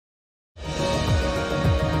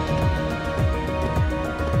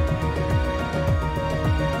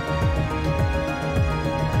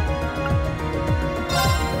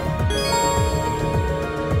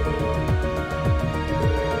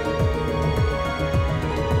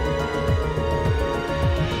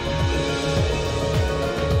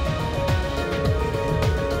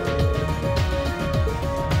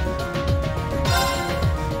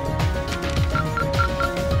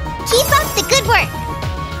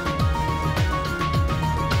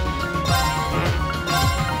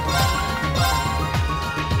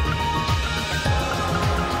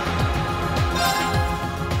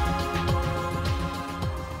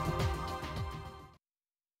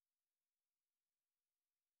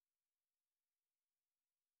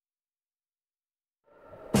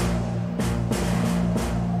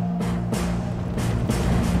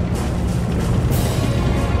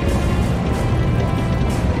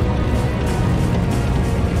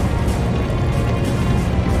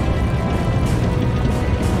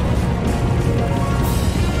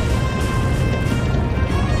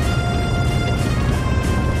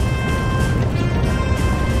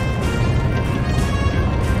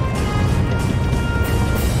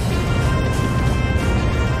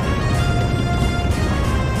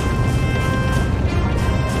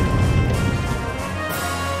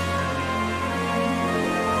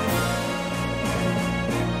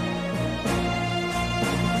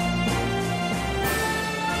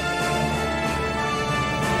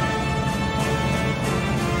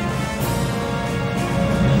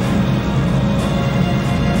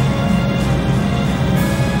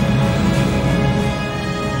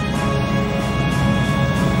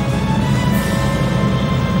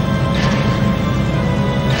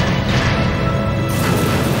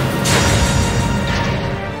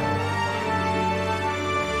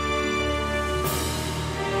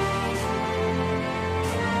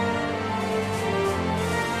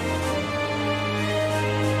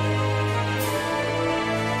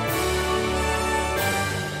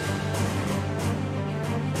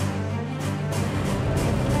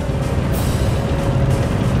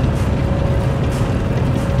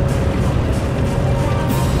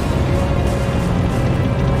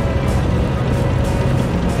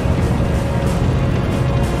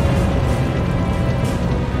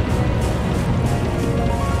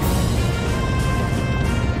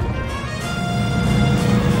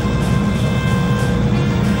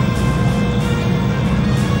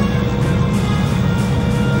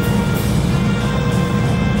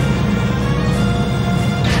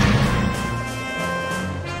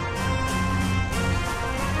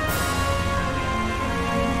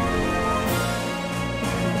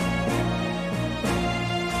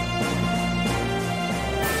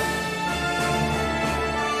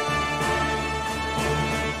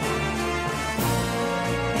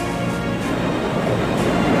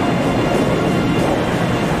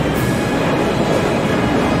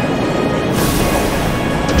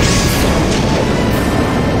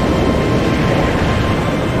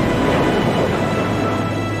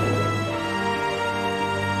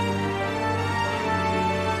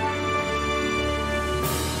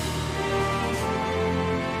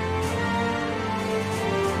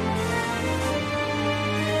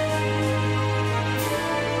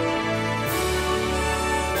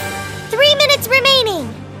minutes remaining.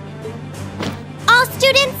 All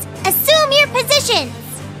students, assume your positions.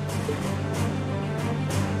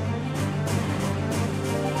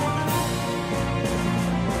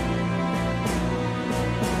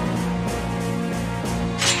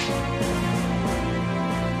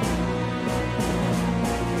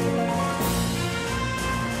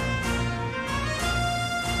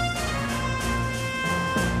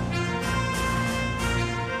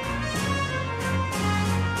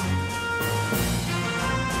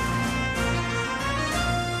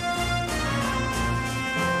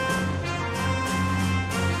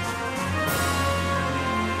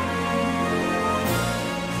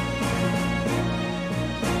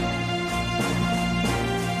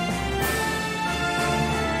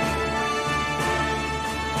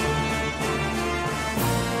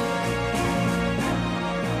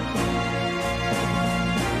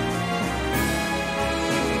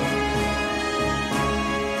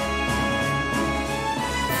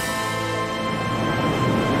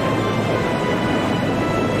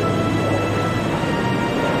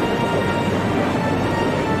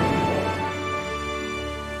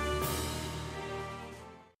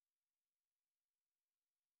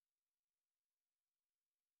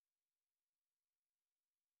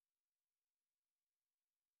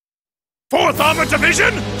 Fourth Armored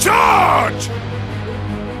Division, charge!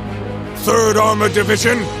 Third Armored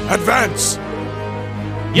Division, advance!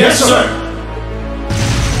 Yes, sir!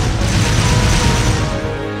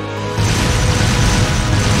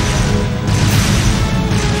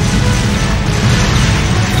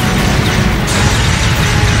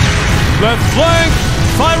 Left flank!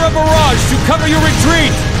 Fire a barrage to cover your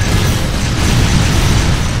retreat!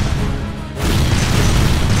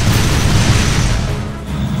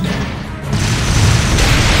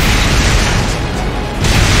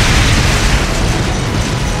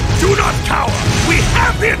 Do not cower! We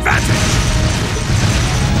have the advantage!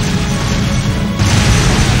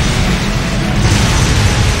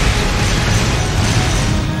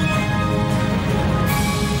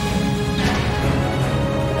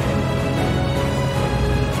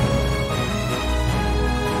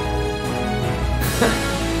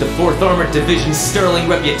 The 4th Armored Division's sterling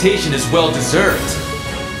reputation is well-deserved.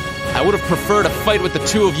 I would have preferred a fight with the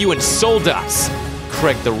two of you in Soldas,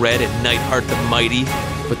 Craig the Red and Nightheart the Mighty,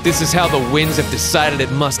 but this is how the winds have decided it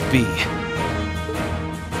must be.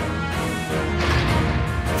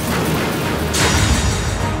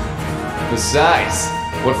 Besides,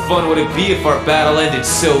 what fun would it be if our battle ended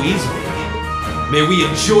so easily? May we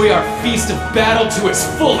enjoy our feast of battle to its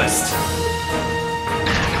fullest!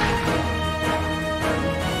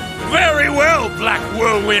 Very well, Black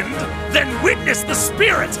Whirlwind! Then witness the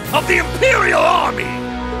spirit of the Imperial Army!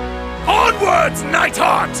 Onwards,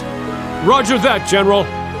 Nightheart! Roger that, General.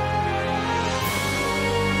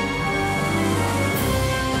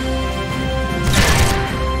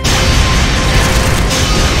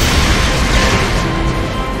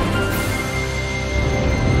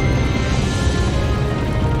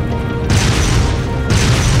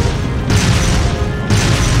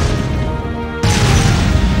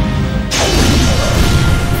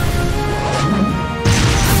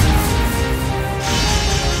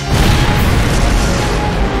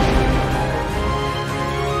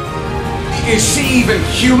 Is she even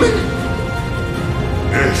human?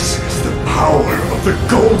 This is the power of the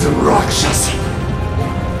Golden Rakshas.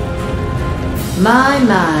 My,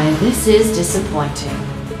 this is disappointing.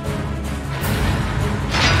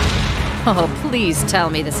 Oh, please tell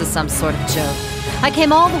me this is some sort of joke. I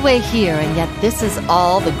came all the way here, and yet this is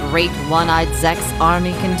all the great one-eyed Zek's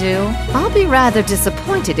army can do? I'll be rather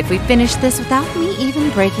disappointed if we finish this without me even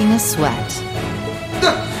breaking a sweat.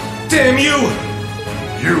 Damn you!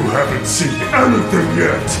 You haven't seen anything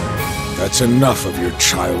yet. That's enough of your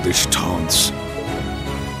childish taunts.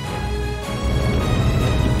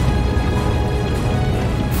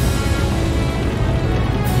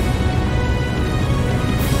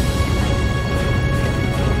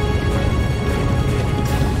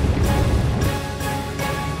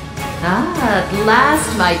 At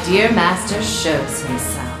last my dear master shows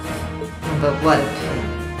himself. But what a pity.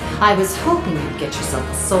 I was hoping you'd get yourself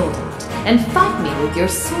a soldat and fight me with your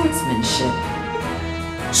swordsmanship.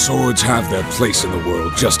 Swords have their place in the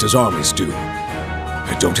world just as armies do.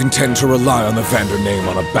 I don't intend to rely on the Vander name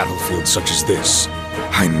on a battlefield such as this.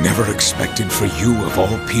 I never expected for you of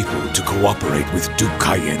all people to cooperate with Duke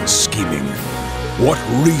Cayenne's scheming. What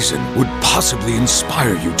reason would possibly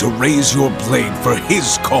inspire you to raise your blade for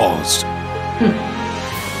his cause?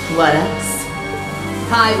 What else?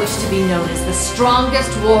 I wish to be known as the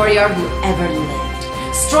strongest warrior who ever lived.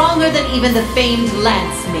 Stronger than even the famed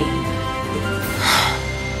lance maiden.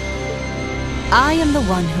 I am the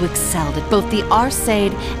one who excelled at both the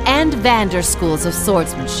Arcade and Vander schools of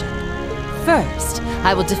swordsmanship. First,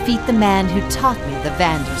 I will defeat the man who taught me the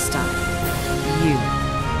Vander style. You.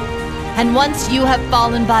 And once you have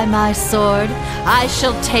fallen by my sword, I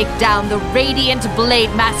shall take down the Radiant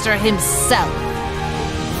Blade Master himself.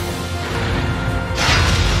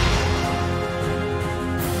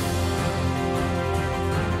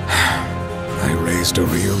 I raised a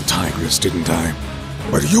real tigress, didn't I?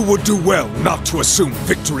 But you would do well not to assume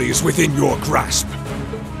victory is within your grasp.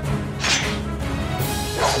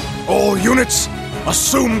 All units,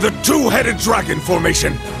 assume the two-headed dragon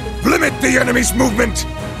formation. Limit the enemy's movement.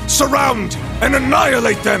 Surround and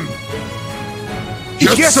annihilate them.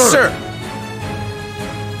 Yes, sir.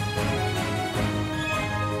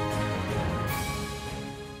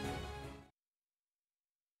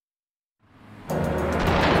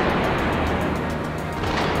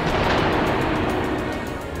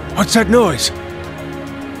 What's that noise?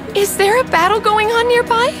 Is there a battle going on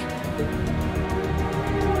nearby?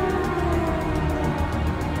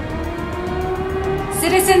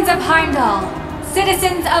 Citizens of Heimdallr!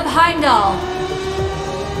 Citizens of Heimdallr!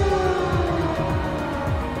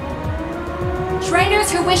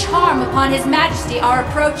 Traitors who wish harm upon His Majesty are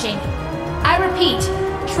approaching. I repeat,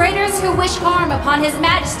 traitors who wish harm upon His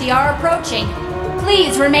Majesty are approaching.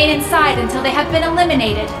 Please remain inside until they have been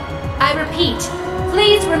eliminated. I repeat,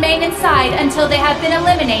 please remain inside until they have been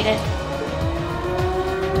eliminated.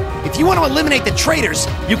 If you want to eliminate the traitors,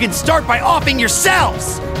 you can start by offing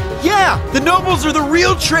yourselves! Yeah! The nobles are the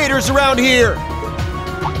real traitors around here!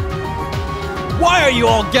 Why are you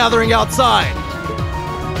all gathering outside?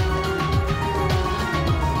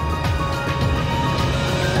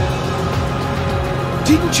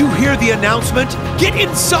 Didn't you hear the announcement? Get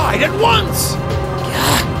inside at once!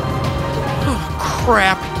 Oh,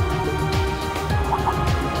 crap.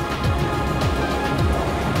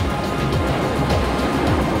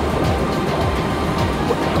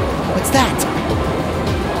 What's that?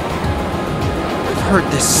 I've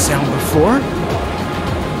heard this sound before.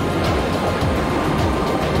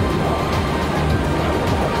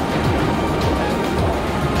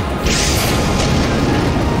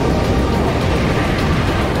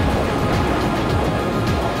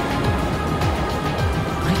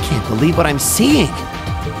 I can't believe what I'm seeing.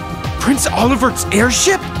 Prince Olivert's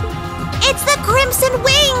airship? It's the Crimson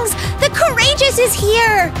Wings! The Courageous is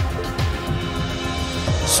here!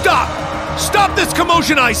 Stop! Stop this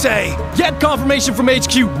commotion, I say! Get confirmation from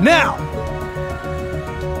HQ now!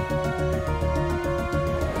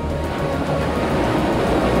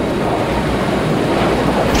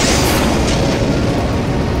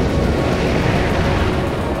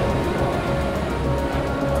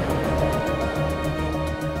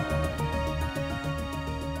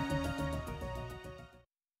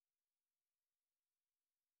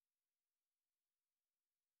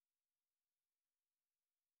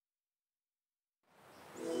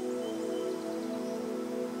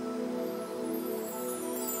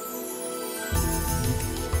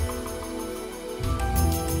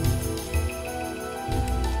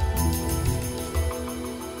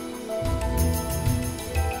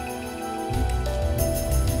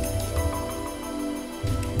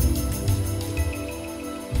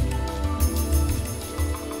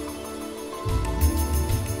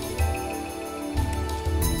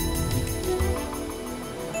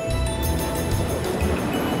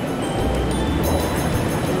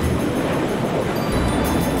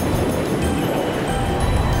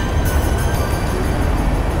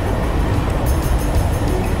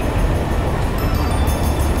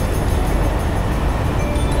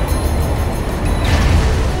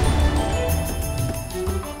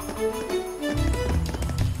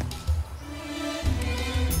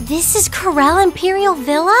 This is Karel Imperial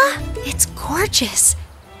Villa? It's gorgeous.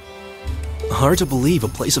 Hard to believe a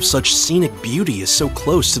place of such scenic beauty is so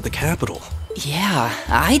close to the capital. Yeah,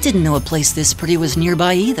 I didn't know a place this pretty was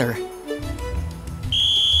nearby either.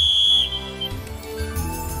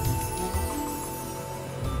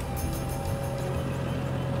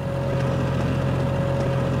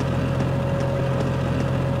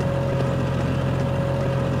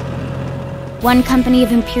 One company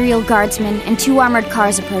of Imperial guardsmen and 2 armored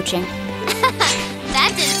cars approaching.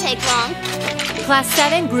 That didn't take long. Class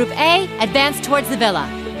 7, Group A, advance towards the villa.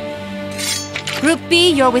 Group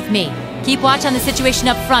B, you're with me. Keep watch on the situation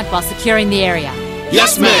up front while securing the area.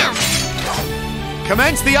 Yes, ma'am!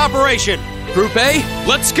 Commence the operation! Group A,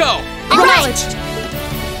 let's go! Acknowledged!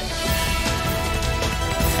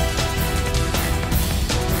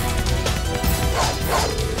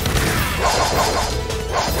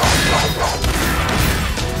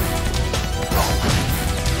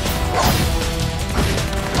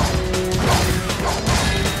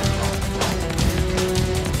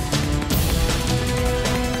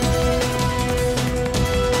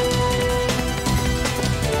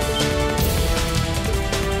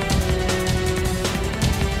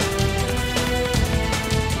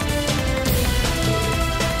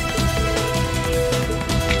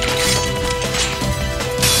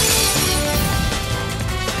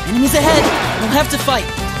 have to fight.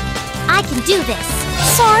 I can do this.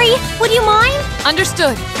 Sorry, would you mind?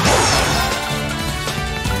 Understood.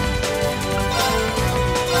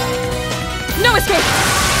 No escape!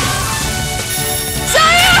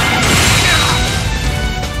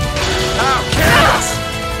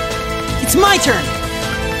 It's my turn!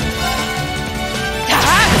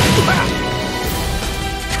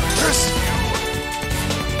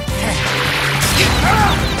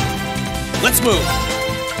 Let's move!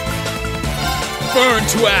 Burn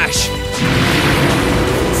to ash!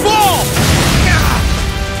 Fall!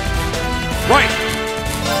 Right!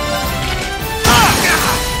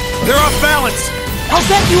 They're off balance! I'll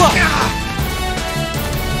back you up!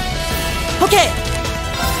 Okay!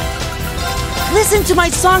 Listen to my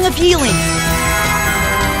song of healing!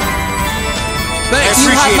 Thanks!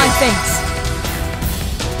 You have my thanks.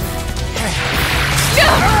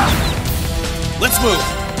 Let's move!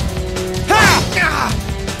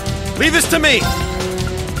 Leave this to me!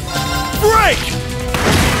 Break!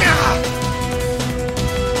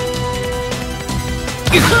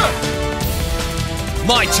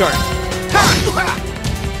 My turn!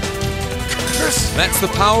 That's the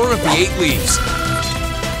power of the 8 leaves.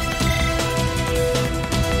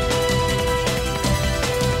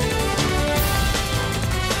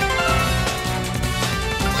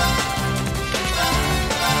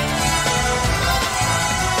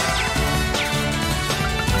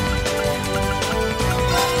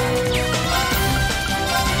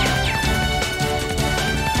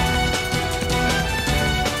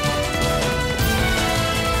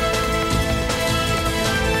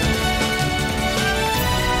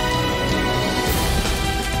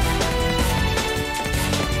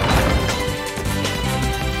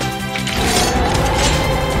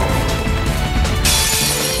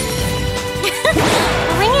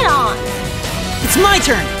 It's my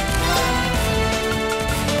turn!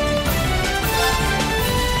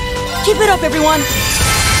 Keep it up, everyone!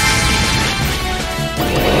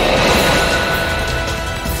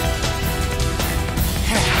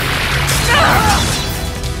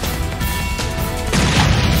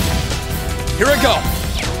 Here I go!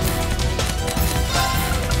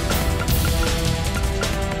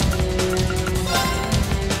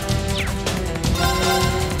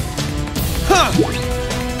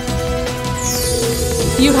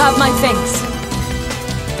 You have my thanks.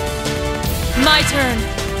 My turn.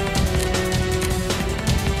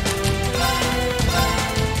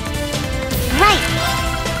 Right.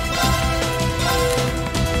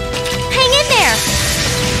 Hang in there.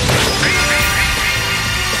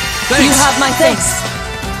 Thanks. You have my thanks.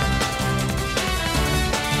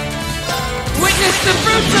 Witness the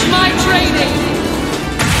fruits of my training.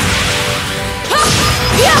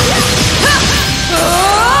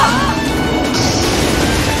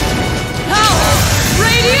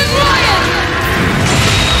 Radiant Lion!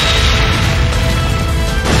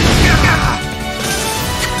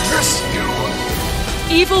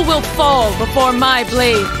 Evil will fall before my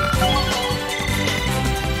blade.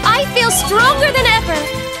 I feel stronger than ever.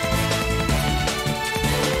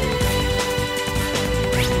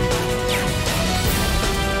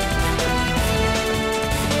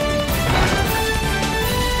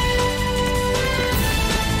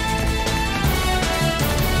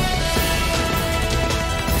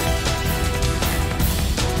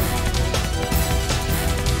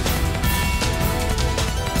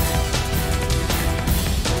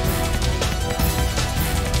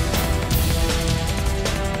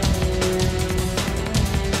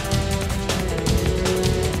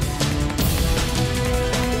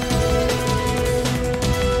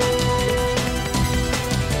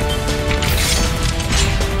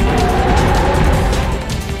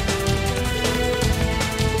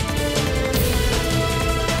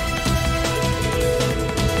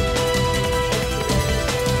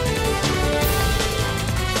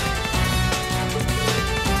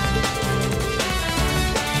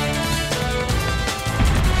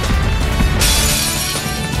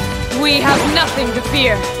 We have nothing to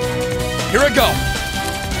fear. Here I go.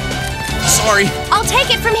 Sorry. I'll take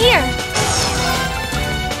it from here.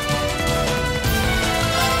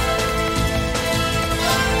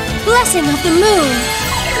 Blessing of the moon.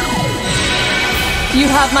 You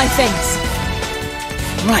have my thanks.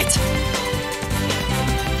 Right.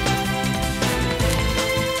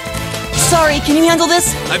 Sorry, can you handle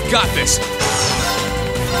this? I've got this.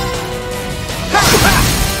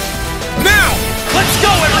 Now! Let's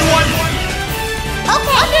go, everyone!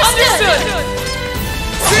 Okay, Understood!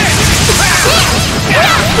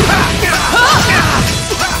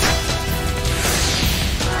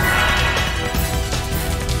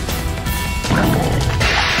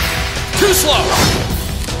 Too slow!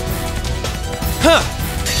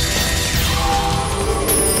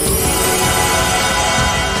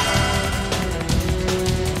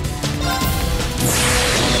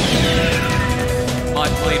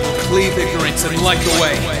 prince and light the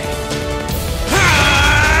way.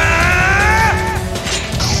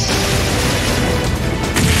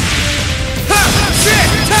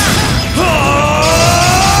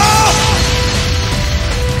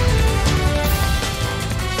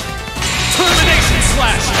 Termination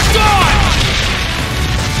slash! Gone!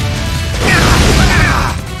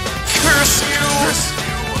 Curse you!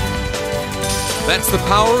 That's the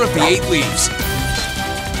power of the 8 leaves.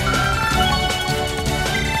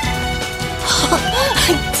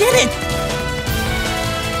 I did it!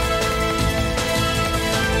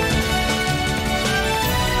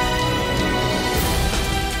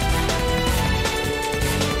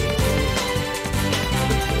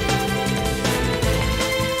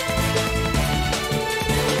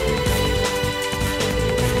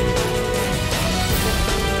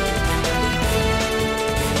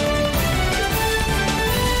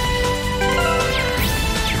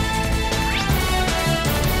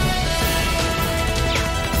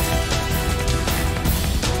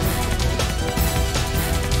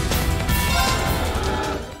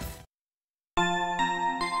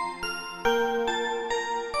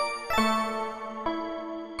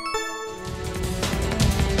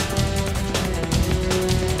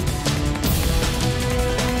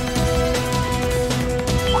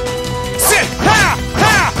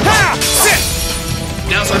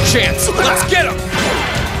 Chance. Let's get him!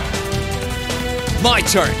 My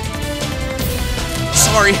turn.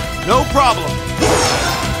 Sorry. No problem.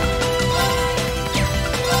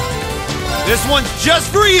 This one's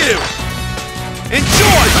just for you!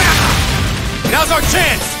 Enjoy! Now's our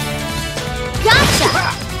chance! Gotcha!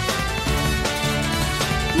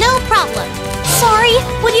 No problem. Sorry,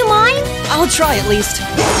 would you mind? I'll try at least.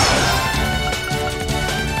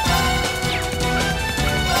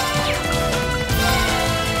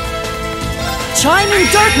 Chiming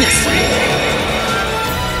darkness!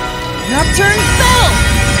 Nocturne spell!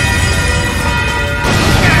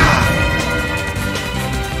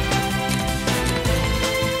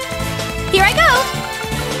 Here I go!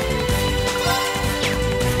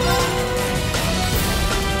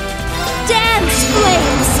 Dance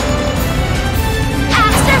flames!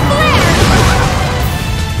 Aster flare!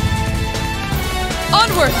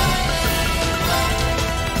 Onward!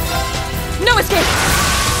 No escape!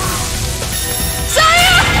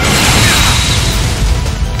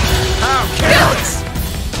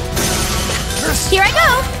 Here I go!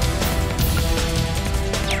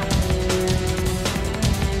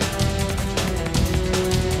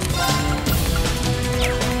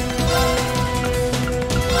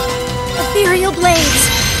 Ethereal blades!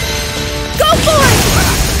 Go for it!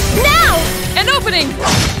 Now! An opening!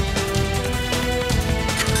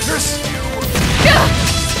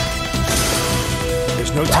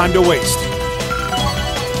 There's no time to waste.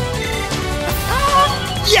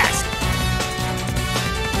 Yes!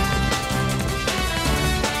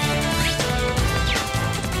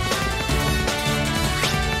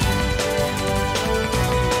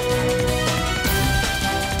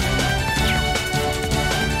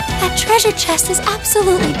 That treasure chest is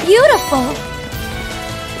absolutely beautiful!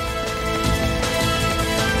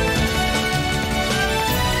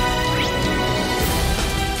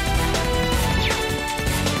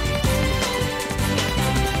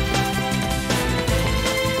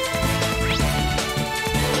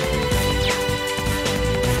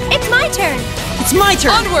 It's my turn! It's my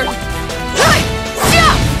turn! Onward!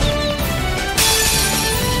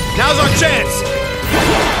 Now's our chance!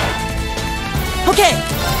 Okay!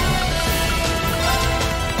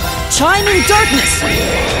 Chiming darkness!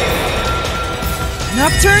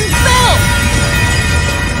 Nocturne spell!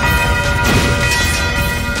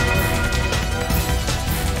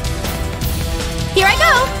 Here I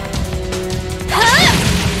go!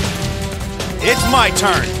 It's my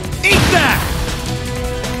turn! Eat that!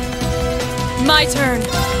 My turn!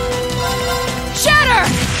 Shatter!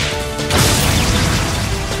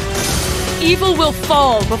 Evil will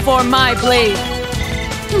fall before my blade.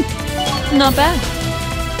 Not bad.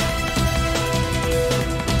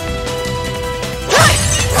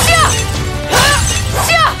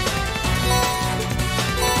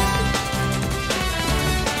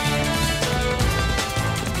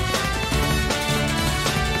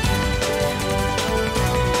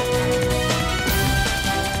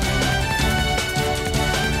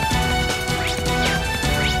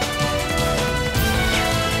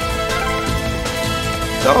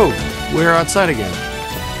 So, we're outside again.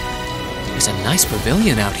 There's a nice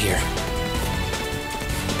pavilion out here.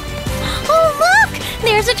 Oh, look!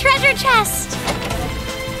 There's a treasure chest!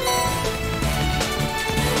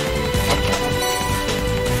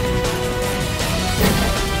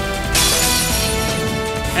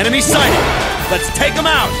 Enemy sighted! Let's take them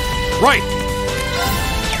out! Right!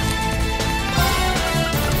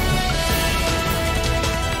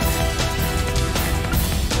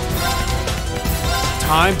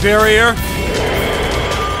 Time barrier.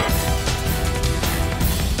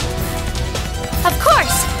 Of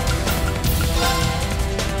course!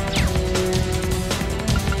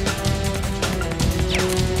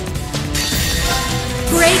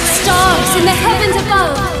 Great stars in the heavens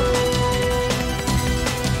above,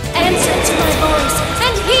 answer to my voice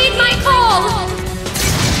and heed my call!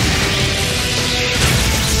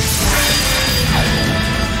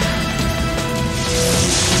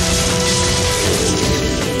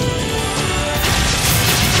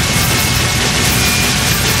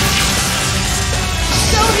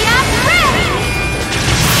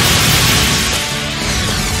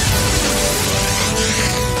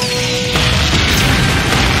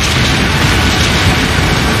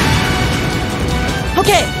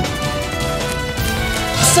 Okay!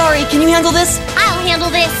 Sorry, can you handle this? I'll handle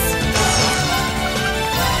this!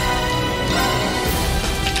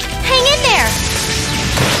 Hang in there!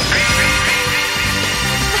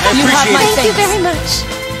 You have my Thank you thanks. very much.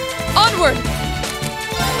 Onward!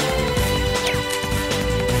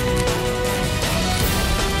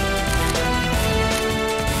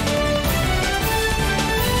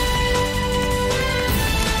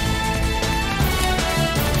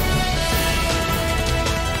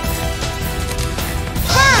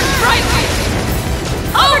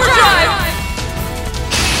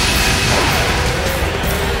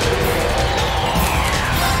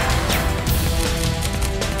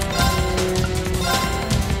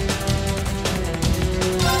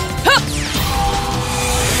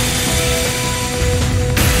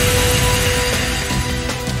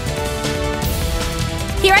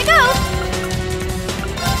 Here I go!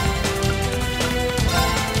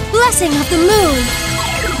 Blessing of the moon!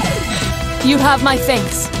 You have my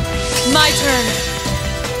thanks. My turn.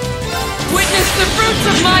 Witness the fruits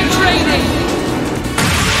of my training!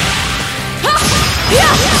 Ha!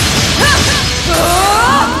 Yeah! Ha!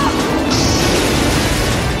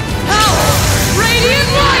 Power! Radiant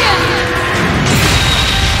Lion!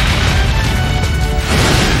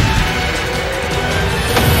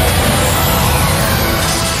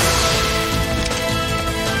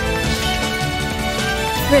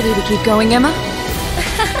 Ready to keep going, Emma?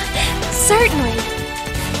 Certainly.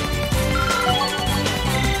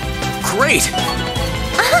 Great!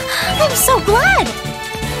 I'm so glad!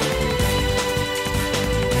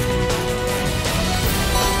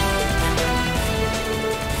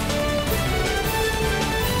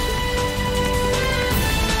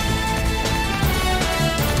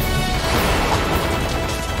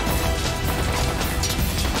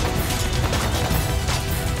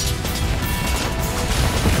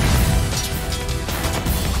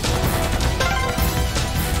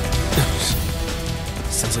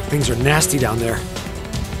 Sounds like things are nasty down there.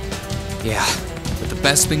 Yeah, but the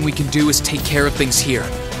best thing we can do is take care of things here.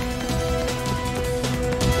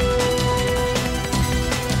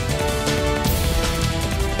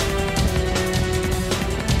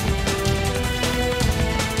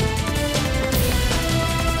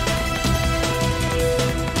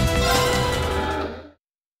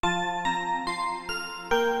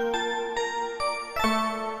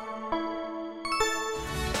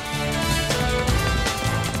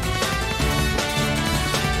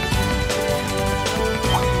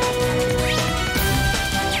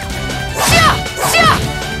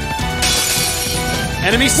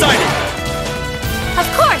 Enemy sighted! Of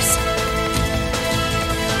course!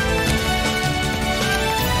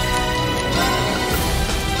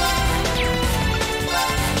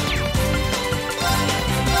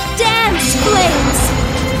 Dance, flames!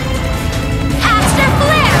 Aster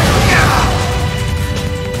flare!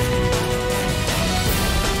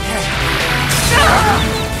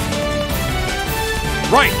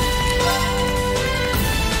 Right!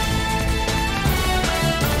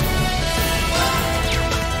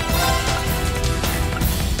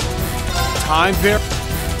 Time bear.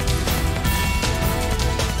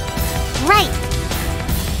 Right!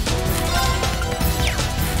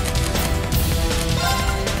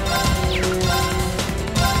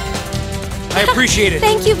 I appreciate it.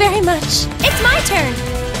 Thank you very much. It's my turn.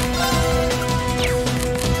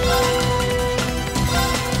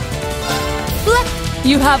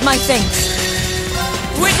 You have my thanks.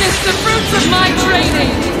 Witness the fruits of my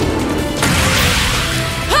training!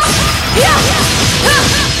 Ha! Yeah!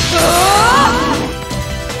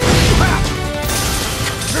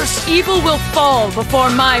 Evil will fall before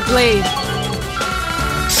my blade.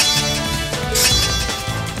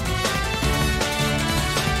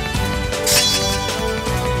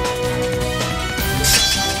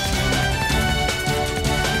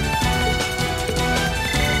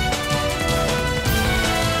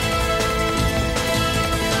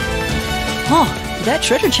 Oh, that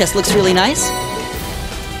treasure chest looks really nice.